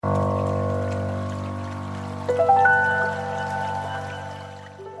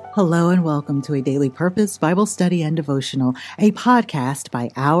Hello and welcome to a Daily Purpose Bible Study and Devotional, a podcast by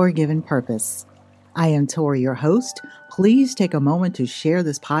Our Given Purpose. I am Torrie, your host. Please take a moment to share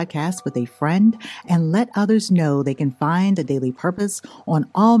this podcast with a friend and let others know they can find a Daily Purpose on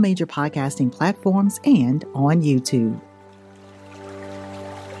all major podcasting platforms and on YouTube.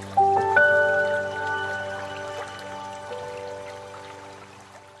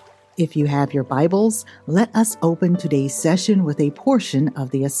 If you have your Bibles, let us open today's session with a portion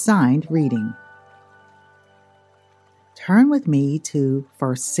of the assigned reading. Turn with me to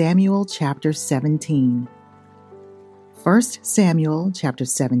 1 Samuel chapter 17. 1 Samuel chapter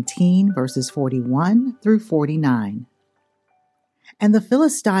 17, verses 41 through 49. And the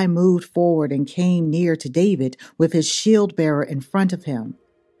Philistine moved forward and came near to David with his shield bearer in front of him.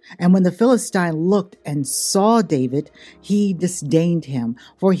 And when the Philistine looked and saw David, he disdained him,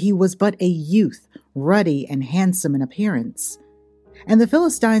 for he was but a youth, ruddy and handsome in appearance. And the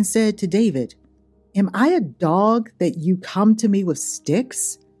Philistine said to David, "Am I a dog that you come to me with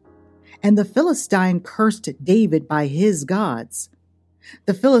sticks?" And the Philistine cursed David by his gods.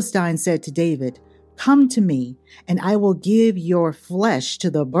 The Philistine said to David, "Come to me, and I will give your flesh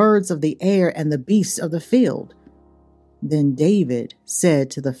to the birds of the air and the beasts of the field." Then David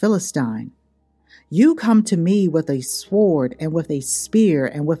said to the Philistine, "You come to me with a sword and with a spear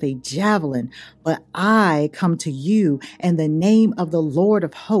and with a javelin, but I come to you in the name of the Lord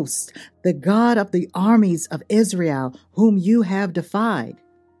of hosts, the God of the armies of Israel, whom you have defied.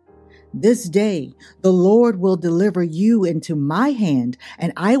 This day the Lord will deliver you into my hand,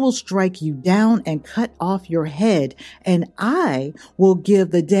 and I will strike you down and cut off your head, and I will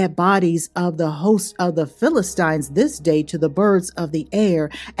give the dead bodies of the host of the Philistines this day to the birds of the air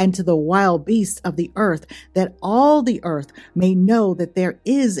and to the wild beasts of the earth, that all the earth may know that there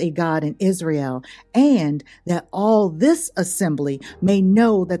is a God in Israel, and that all this assembly may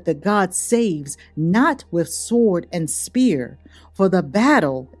know that the God saves not with sword and spear. For the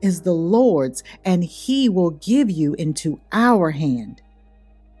battle is the Lord's, and he will give you into our hand."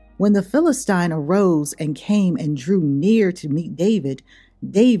 When the Philistine arose and came and drew near to meet David,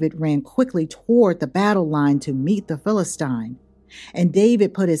 David ran quickly toward the battle line to meet the Philistine. And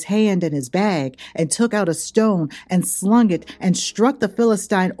David put his hand in his bag and took out a stone and slung it and struck the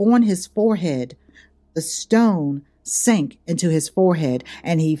Philistine on his forehead. The stone sank into his forehead,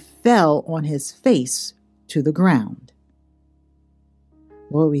 and he fell on his face to the ground.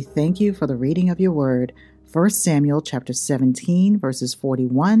 Lord, we thank you for the reading of your word, 1 Samuel chapter 17, verses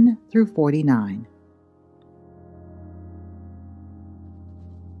 41 through 49.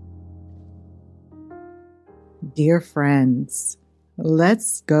 Dear friends,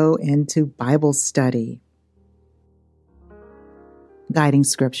 let's go into Bible study. Guiding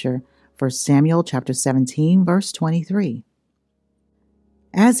scripture, 1 Samuel chapter 17, verse 23.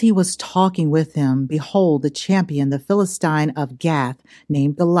 As he was talking with him, behold, the champion, the Philistine of Gath,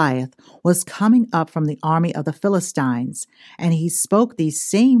 named Goliath, was coming up from the army of the Philistines, and he spoke these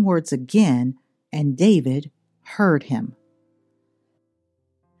same words again, and David heard him.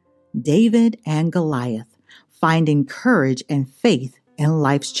 David and Goliath, finding courage and faith in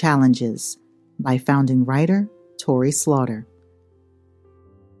life's challenges, by founding writer Torrie Slaughter.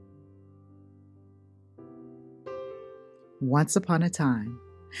 Once upon a time,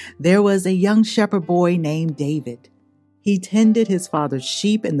 there was a young shepherd boy named David. He tended his father's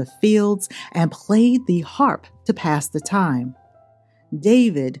sheep in the fields and played the harp to pass the time.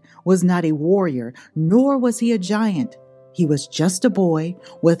 David was not a warrior, nor was he a giant. He was just a boy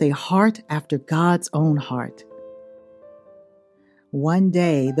with a heart after God's own heart. One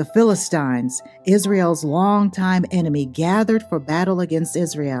day, the Philistines, Israel's longtime enemy, gathered for battle against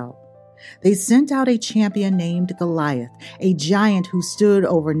Israel. They sent out a champion named Goliath, a giant who stood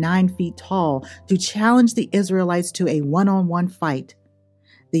over 9 feet tall, to challenge the Israelites to a one-on-one fight.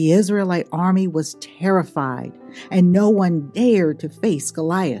 The Israelite army was terrified, and no one dared to face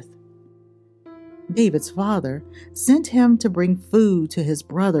Goliath. David's father sent him to bring food to his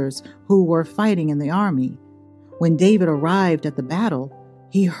brothers who were fighting in the army. When David arrived at the battle,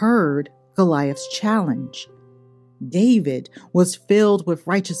 he heard Goliath's challenge. David was filled with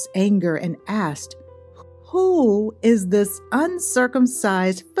righteous anger and asked, "Who is this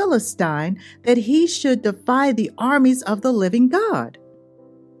uncircumcised Philistine that he should defy the armies of the living God?"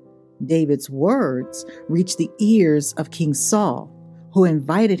 David's words reached the ears of King Saul, who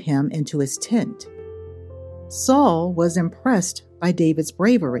invited him into his tent. Saul was impressed by David's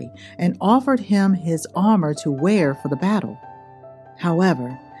bravery and offered him his armor to wear for the battle.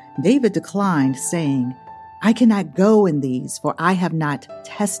 However, David declined, saying, "I cannot go in these, for I have not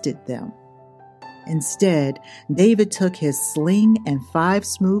tested them." Instead, David took his sling and 5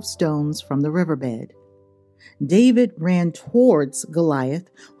 smooth stones from the riverbed. David ran towards Goliath,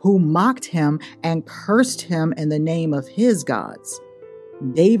 who mocked him and cursed him in the name of his gods.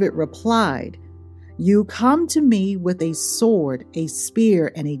 David replied, "You come to me with a sword, a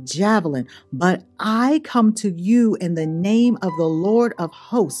spear, and a javelin, but I come to you in the name of the Lord of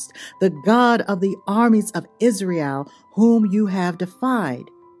hosts, the God of the armies of Israel, whom you have defied."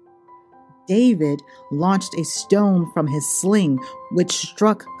 David launched a stone from his sling, which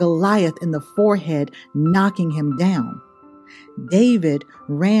struck Goliath in the forehead, knocking him down. David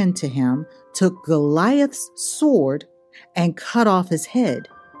ran to him, took Goliath's sword, and cut off his head.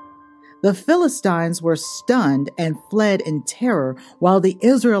 The Philistines were stunned and fled in terror, while the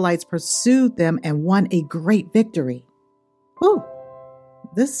Israelites pursued them and won a great victory. Whew.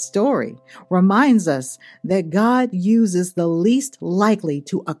 This story reminds us that God uses the least likely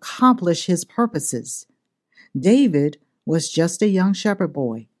to accomplish his purposes. David was just a young shepherd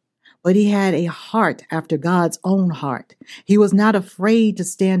boy, but he had a heart after God's own heart. He was not afraid to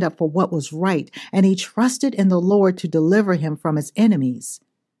stand up for what was right, and he trusted in the Lord to deliver him from his enemies.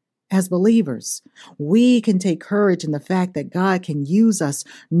 As believers, we can take courage in the fact that God can use us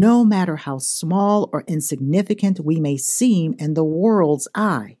no matter how small or insignificant we may seem in the world's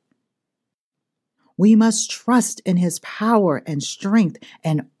eye. We must trust in his power and strength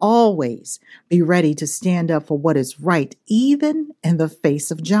and always be ready to stand up for what is right, even in the face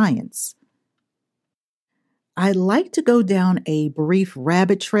of giants. I'd like to go down a brief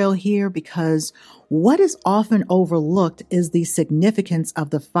rabbit trail here because what is often overlooked is the significance of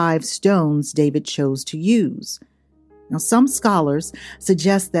the 5 stones David chose to use. Now, some scholars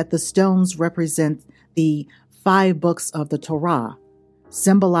suggest that the stones represent the 5 books of the Torah,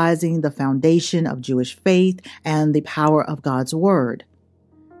 symbolizing the foundation of Jewish faith and the power of God's word.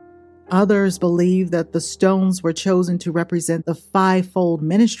 Others believe that the stones were chosen to represent the 5-fold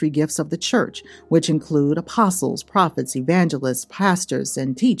ministry gifts of the church, which include apostles, prophets, evangelists, pastors,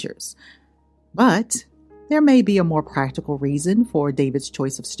 and teachers. But there may be a more practical reason for David's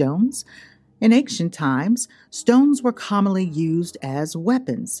choice of stones. In ancient times, stones were commonly used as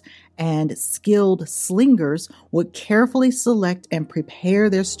weapons, and skilled slingers would carefully select and prepare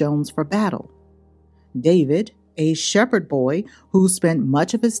their stones for battle. David, a shepherd boy who spent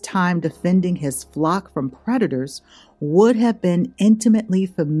much of his time defending his flock from predators, would have been intimately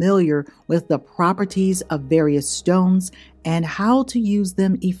familiar with the properties of various stones and how to use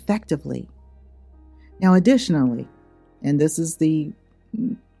them effectively. Now, additionally, and this is the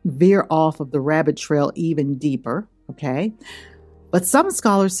veer off of the rabbit trail even deeper, okay? But some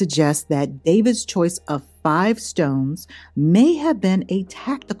scholars suggest that David's choice of 5 stones may have been a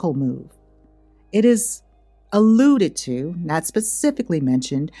tactical move. It is alluded to, not specifically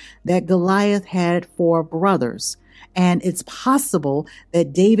mentioned, that Goliath had 4 brothers, and it's possible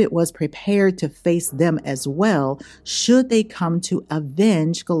that David was prepared to face them as well should they come to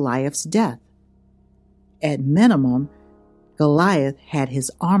avenge Goliath's death. At minimum, Goliath had his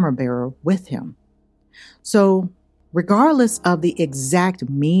armor bearer with him. So, regardless of the exact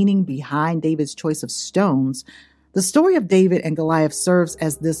meaning behind David's choice of stones, the story of David and Goliath serves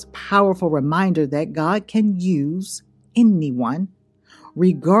as this powerful reminder that God can use anyone,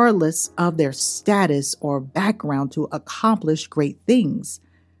 regardless of their status or background, to accomplish great things.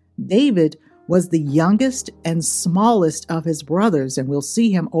 David was the youngest and smallest of his brothers, and we'll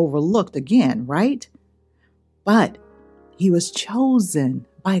see him overlooked again, right? But he was chosen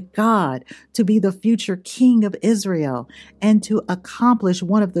by God to be the future king of Israel and to accomplish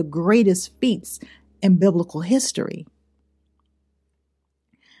one of the greatest feats in biblical history.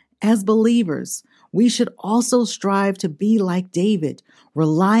 As believers, we should also strive to be like David,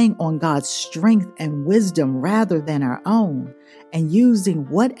 relying on God's strength and wisdom rather than our own, and using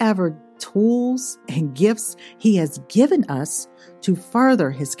whatever tools and gifts he has given us to further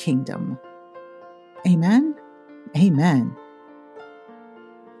his kingdom. Amen. Amen.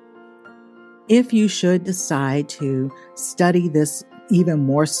 If you should decide to study this even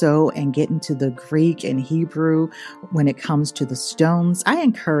more so and get into the Greek and Hebrew when it comes to the stones, I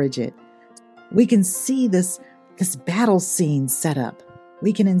encourage it. We can see this battle scene set up.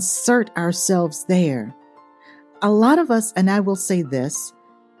 We can insert ourselves there. A lot of us, and I will say this,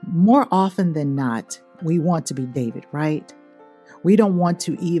 more often than not, we want to be David, right? We don't want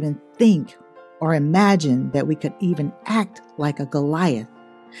to even think or imagine that we could even act like a Goliath.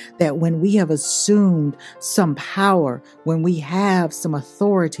 That when we have assumed some power, when we have some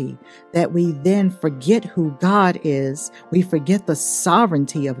authority, that we then forget who God is, we forget the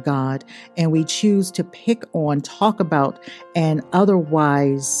sovereignty of God, and we choose to pick on, talk about, and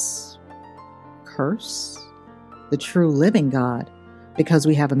otherwise curse the true living God because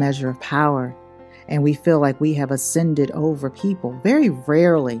we have a measure of power and we feel like we have ascended over people. Very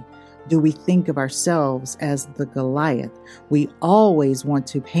rarely do we think of ourselves as the Goliath. We always want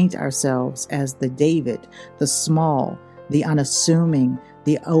to paint ourselves as the David, the small, the unassuming,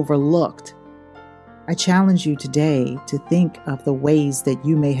 the overlooked. I challenge you today to think of the ways that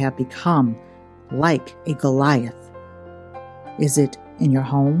you may have become like a Goliath. Is it in your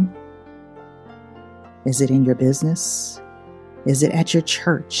home? Is it in your business? Is it at your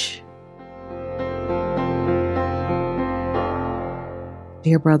church?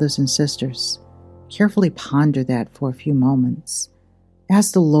 Dear brothers and sisters, carefully ponder that for a few moments.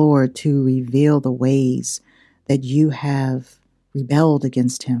 Ask the Lord to reveal the ways that you have rebelled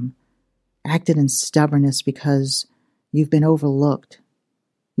against Him, acted in stubbornness because you've been overlooked,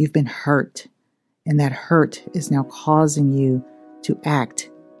 you've been hurt, and that hurt is now causing you to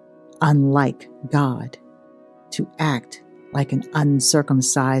act unlike God, to act like an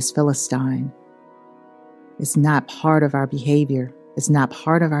uncircumcised Philistine. It's not part of our behavior. It's not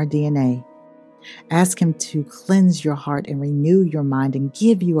part of our DNA. Ask Him to cleanse your heart and renew your mind and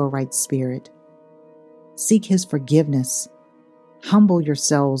give you a right spirit. Seek His forgiveness. Humble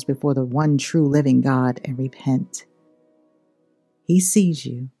yourselves before the one true living God and repent. He sees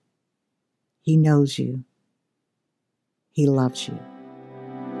you. He knows you. He loves you.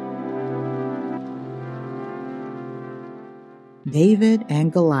 David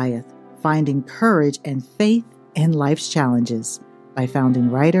and Goliath, Finding Courage and Faith in Life's Challenges, by founding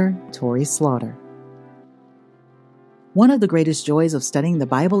writer Torrie Slaughter. One of the greatest joys of studying the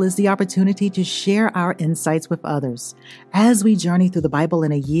Bible is the opportunity to share our insights with others. As we journey through the Bible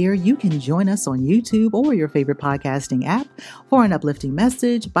in a year, you can join us on YouTube or your favorite podcasting app for an uplifting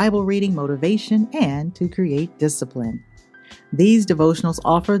message, Bible reading, motivation, and to create discipline. These devotionals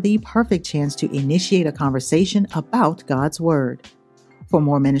offer the perfect chance to initiate a conversation about God's Word. For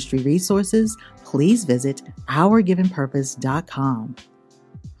more ministry resources, please visit OurGivenPurpose.com.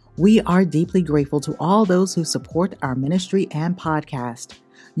 We are deeply grateful to all those who support our ministry and podcast.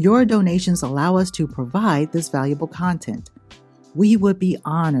 Your donations allow us to provide this valuable content. We would be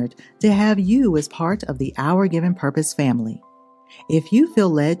honored to have you as part of the Our Given Purpose family. If you feel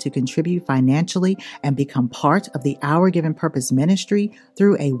led to contribute financially and become part of the Our Given Purpose ministry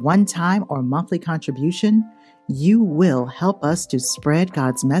through a one-time or monthly contribution, you will help us to spread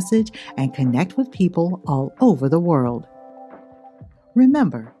God's message and connect with people all over the world.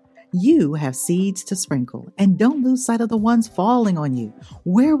 Remember, you have seeds to sprinkle, and don't lose sight of the ones falling on you.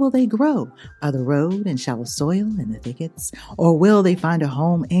 Where will they grow? By the road, in shallow soil, in the thickets? Or will they find a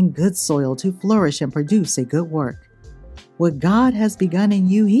home in good soil to flourish and produce a good work? What God has begun in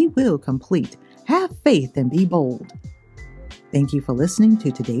you, He will complete. Have faith and be bold. Thank you for listening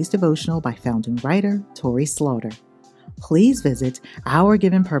to today's devotional by founding writer Torrie Slaughter. Please visit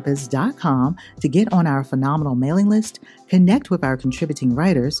OurGivenPurpose.com to get on our phenomenal mailing list, connect with our contributing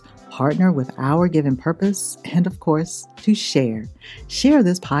writers, partner with Our Given Purpose, and of course, to share. Share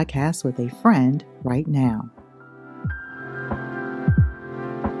this podcast with a friend right now.